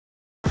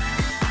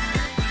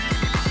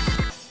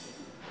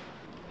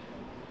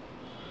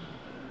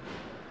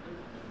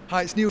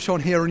Hi, it's Neil Sean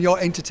here on your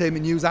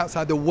entertainment news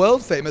outside the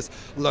world-famous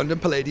London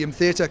Palladium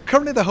Theatre,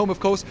 currently the home,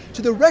 of course,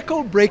 to the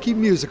record-breaking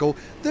musical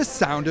The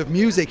Sound of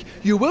Music.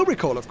 You will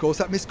recall, of course,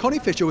 that Miss Connie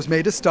Fisher was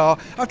made a star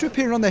after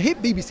appearing on the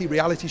hit BBC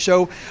reality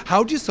show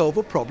How Do You Solve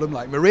a Problem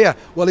Like Maria?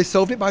 Well, he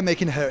solved it by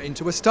making her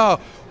into a star.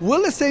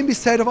 Will the same be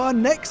said of our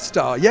next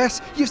star?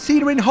 Yes, you've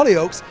seen her in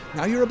Hollyoaks,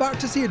 now you're about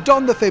to see her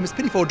don the famous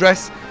pinafore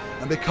dress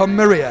and become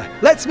Maria.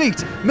 Let's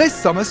meet Miss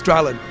Summer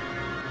Strallen.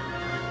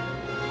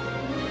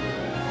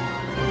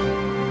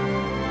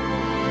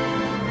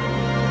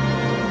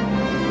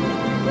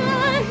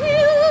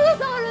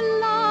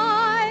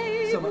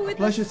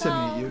 Pleasure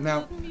to meet you.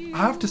 Now, I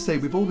have to say,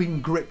 we've all been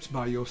gripped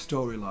by your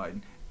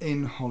storyline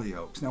in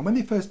Hollyoaks. Now, when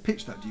they first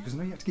pitched that to you, because I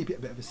know you have to keep it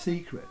a bit of a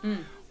secret,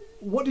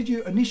 what did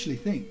you initially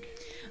think?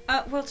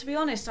 Well, to be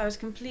honest, I was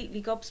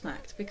completely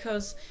gobsmacked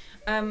because,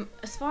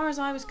 as far as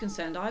I was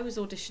concerned, I was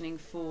auditioning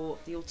for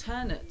the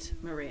alternate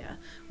Maria,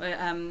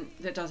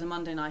 that does a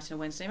Monday night and a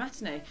Wednesday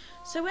matinee.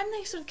 So when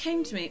they sort of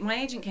came to me, my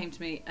agent came to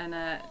me and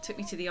took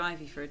me to the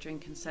Ivy for a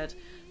drink and said,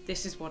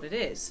 "This is what it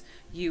is.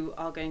 You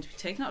are going to be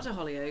taken up to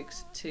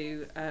Hollyoaks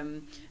to,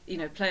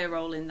 play a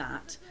role in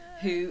that.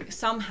 Who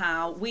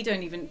somehow we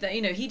don't even,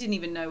 he didn't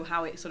even know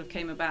how it sort of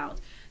came about.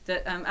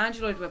 That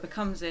Andrew Lloyd Webber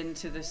comes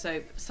into the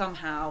soap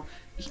somehow.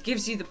 He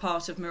gives you the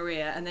part of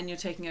Maria, and then you're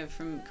taking over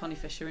from Connie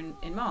Fisher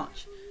in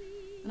March."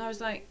 And I was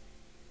like,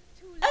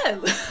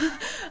 "Oh,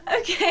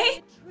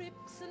 okay."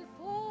 Trips and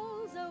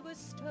falls over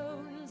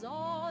stones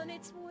on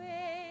its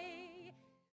way.